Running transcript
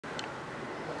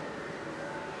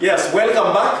Yes,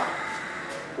 welcome back.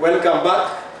 Welcome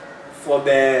back for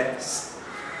the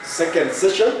second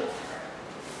session.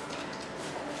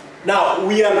 Now,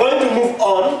 we are going to move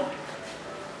on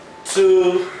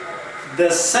to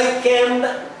the second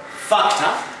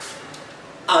factor.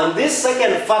 And this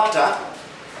second factor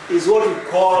is what we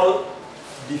call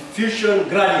diffusion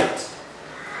gradient.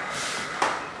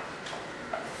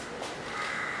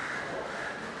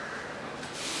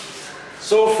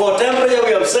 So for temperature,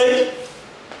 we have said,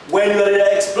 when you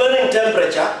are explaining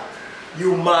temperature,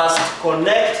 you must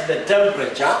connect the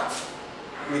temperature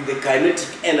with the kinetic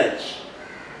energy,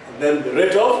 and then the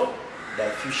rate of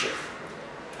diffusion.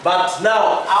 But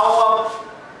now, our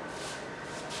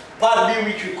part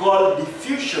B, which we call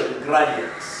diffusion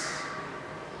gradients.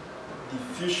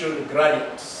 Diffusion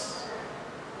gradients.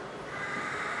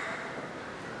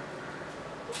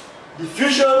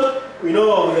 Diffusion, we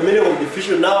know the meaning of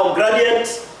diffusion. Now,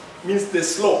 gradient means the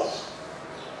slope,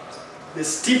 the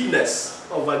steepness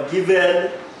of a given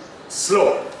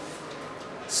slope.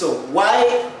 So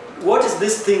what is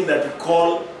this thing that we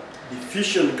call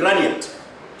diffusion gradient?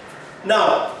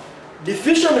 Now,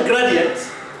 diffusion gradient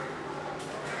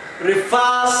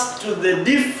refers to the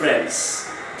difference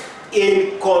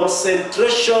in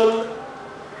concentration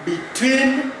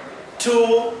between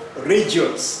two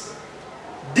regions.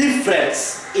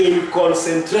 Difference in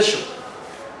concentration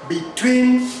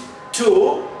between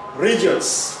two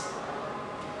regions.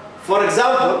 For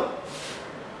example,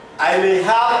 I may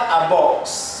have a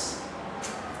box,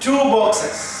 two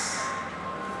boxes,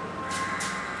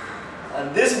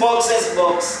 and this box is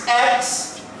box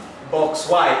X, box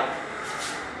Y.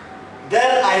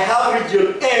 Then I have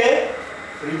region A,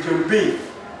 region B,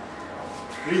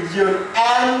 region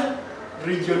N,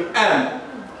 region M.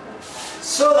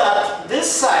 So that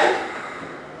this side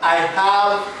I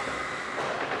have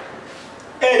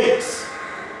 8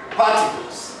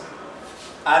 particles,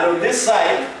 and on this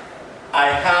side I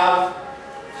have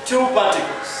 2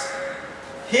 particles.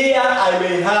 Here I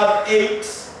may have 8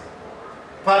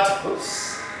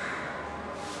 particles,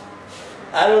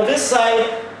 and on this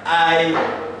side I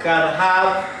can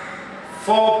have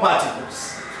 4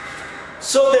 particles.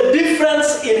 So the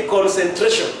difference in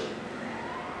concentration,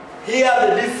 here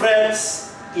the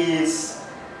difference is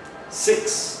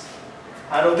 6.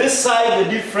 And on this side the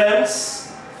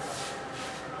difference,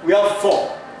 we have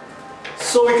 4.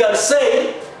 So we can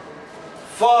say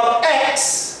for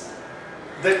X,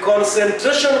 the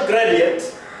concentration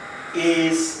gradient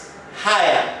is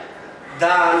higher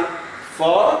than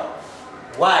for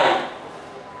Y.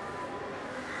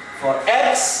 For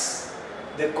X,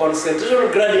 the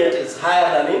concentration gradient is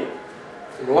higher than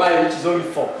in Y, which is only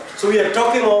 4. So we are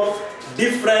talking of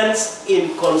difference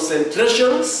in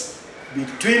concentrations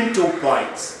between 2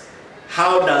 points.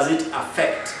 How does it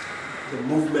affect the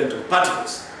movement of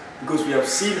particles? Because we have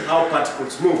seen how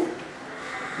particles move.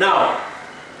 Now,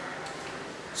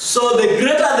 so the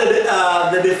greater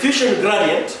the diffusion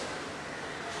gradient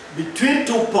between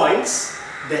 2 points,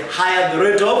 the higher the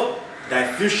rate of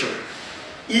diffusion.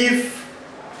 If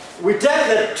we take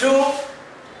the 2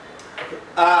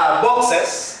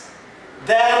 boxes,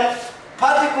 then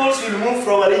particles will move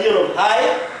from a region of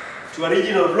high to a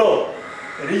region of low,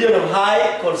 a region of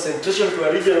high concentration to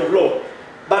a region of low.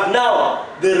 But now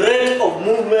the rate of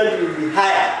movement will be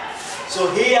higher. So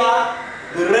here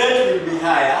the rate will be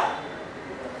higher,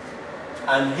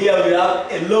 and here we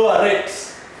have a lower rate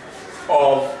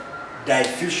of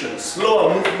diffusion,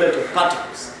 slower movement of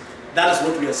particles. That is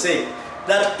what we are saying.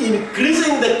 That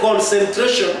increasing the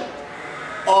concentration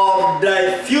of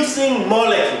diffusing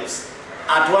molecules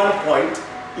at one point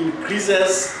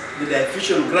increases the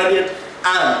diffusion gradient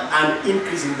and an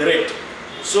increase in the rate.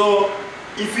 So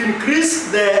if you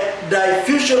increase the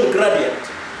diffusion gradient,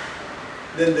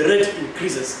 then the rate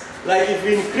increases. Like if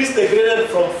you increase the gradient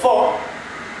from 4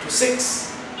 to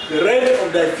 6, the rate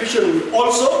of diffusion will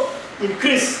also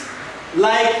increase.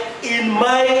 Like in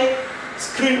my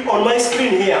screen, on my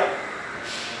screen here,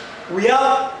 we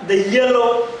have the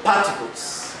yellow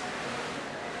particles,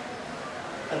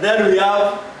 and then we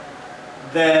have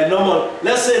the normal.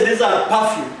 Let's say these are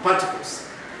perfume particles,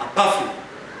 a perfume.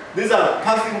 These are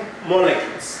perfume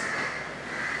molecules,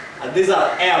 and these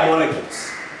are air molecules.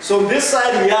 So on this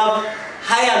side we have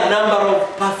higher number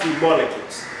of perfume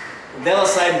molecules. On the other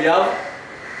side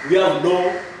we have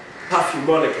no perfume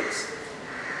molecules.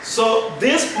 So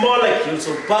these molecules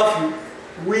of perfume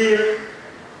will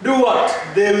do what?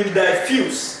 They will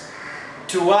diffuse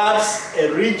towards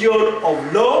a region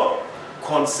of low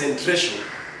concentration.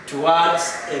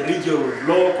 Towards a region of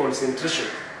low concentration.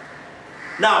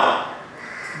 Now,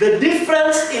 the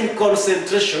difference in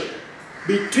concentration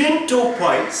between 2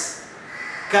 points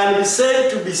can be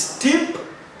said to be steep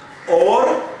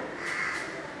or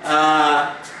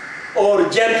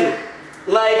gentle.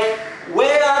 Like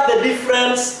where the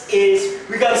difference is,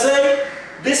 we can say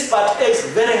this part A is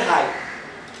very high.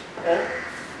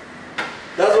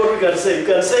 That's what we can say. You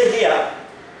can say here,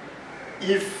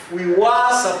 if we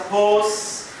were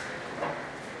supposed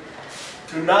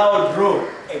to now draw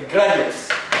a gradient,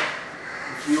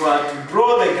 if we were to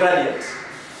draw the gradient,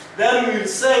 then we will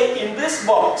say in this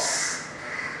box,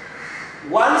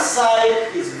 one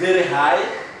side is very high,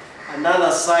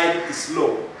 another side is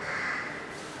low.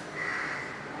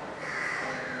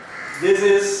 This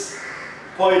is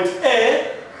point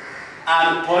A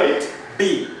and point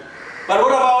B. But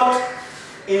what about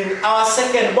in our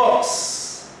second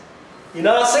box? In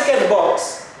our second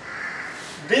box,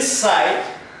 this side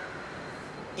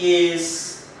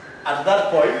is at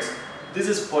that point, this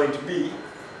is point B,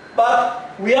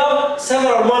 but we have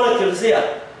several molecules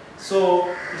here, so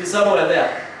it is somewhere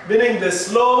there, meaning the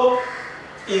slope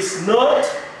is not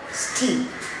steep.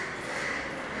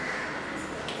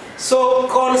 So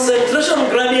concentration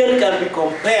gradient can be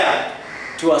compared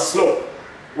to a slope,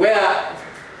 where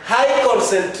high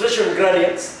concentration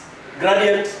gradient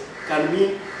can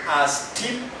mean a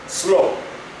steep slope.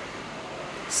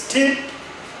 Steep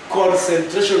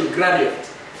concentration gradient.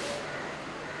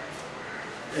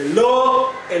 A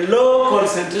low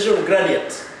concentration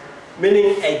gradient,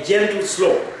 meaning a gentle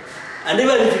slope. And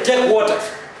even if you take water,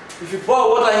 if you pour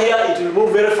water here, it will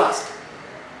move very fast.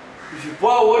 If you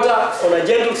pour water on a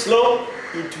gentle slope,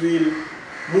 it will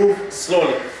move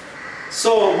slowly.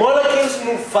 So molecules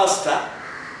move faster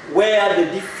where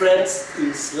the difference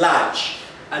is large,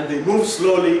 and they move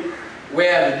slowly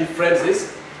where the difference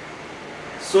is.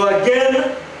 So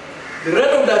again, the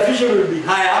rate of diffusion will be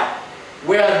higher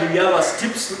where we have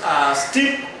a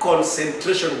steep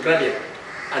concentration gradient,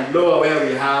 and lower where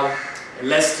we have a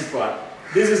less steep one.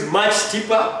 This is much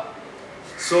steeper.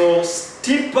 So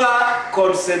steeper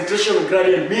concentration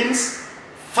gradient means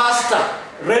faster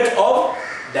rate of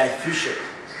diffusion.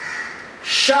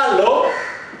 Shallow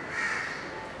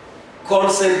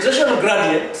concentration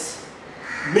gradient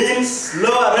means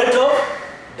lower rate of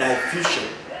diffusion.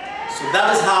 So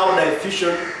that is how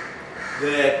diffusion,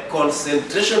 the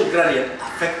concentration gradient,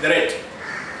 affect the rate.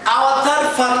 Our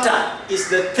third factor is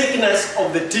the thickness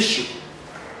of the tissue.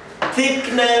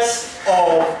 Thickness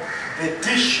of the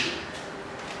tissue.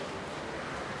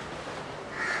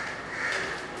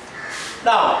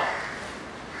 Now,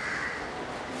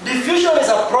 diffusion is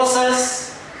a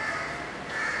process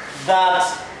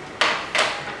that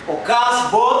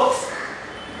occurs both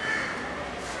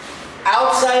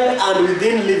outside and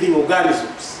within living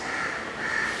organisms.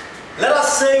 Let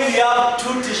us say we have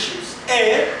two tissues,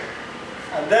 A,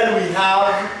 and then we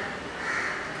have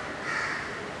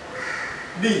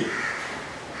B.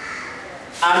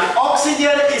 And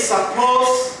oxygen is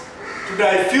supposed to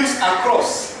diffuse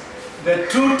across the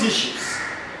two tissues.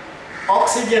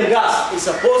 Oxygen gas is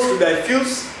supposed to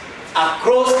diffuse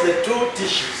across the two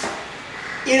tissues.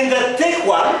 In the thick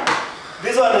one,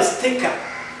 this one is thicker.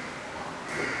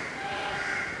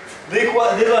 This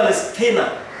one is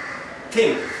thinner.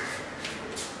 Thin.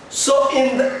 So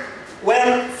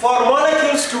for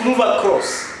molecules to move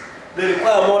across, they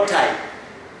require more time.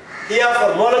 Here,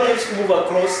 for molecules to move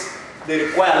across, they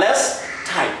require less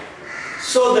time.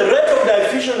 So the rate of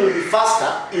diffusion will be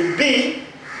faster in B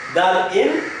than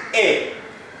in A.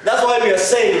 That's why we are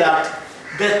saying that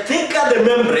the thicker the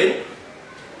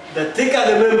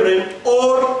membrane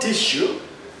or tissue,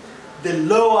 the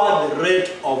lower the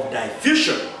rate of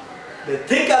diffusion. The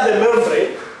thicker the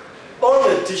membrane or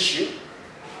the tissue,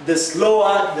 the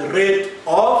slower the rate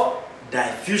of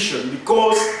diffusion,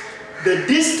 because the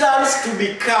distance to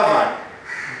be covered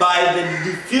by the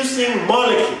diffusing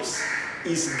molecules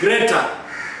is greater.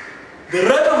 The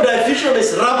rate of diffusion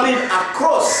is rapid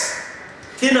across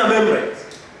thinner membranes.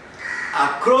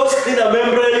 Across thinner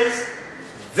membranes,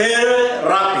 very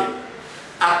rapid.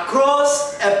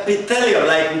 Across epithelial,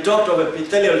 like we talked of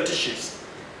epithelial tissues,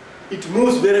 it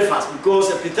moves very fast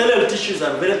because epithelial tissues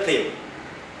are very thin.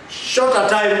 Shorter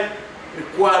time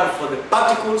required for the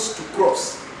particles to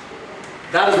cross.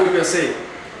 That is what we are saying.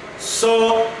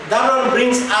 So that one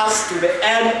brings us to the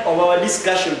end of our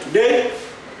discussion today.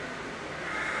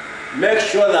 Make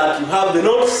sure that you have the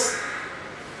notes,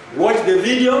 watch the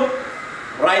video,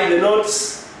 write the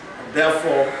notes, and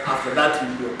therefore after that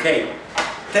you'll be okay.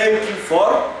 Thank you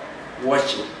for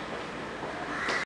watching.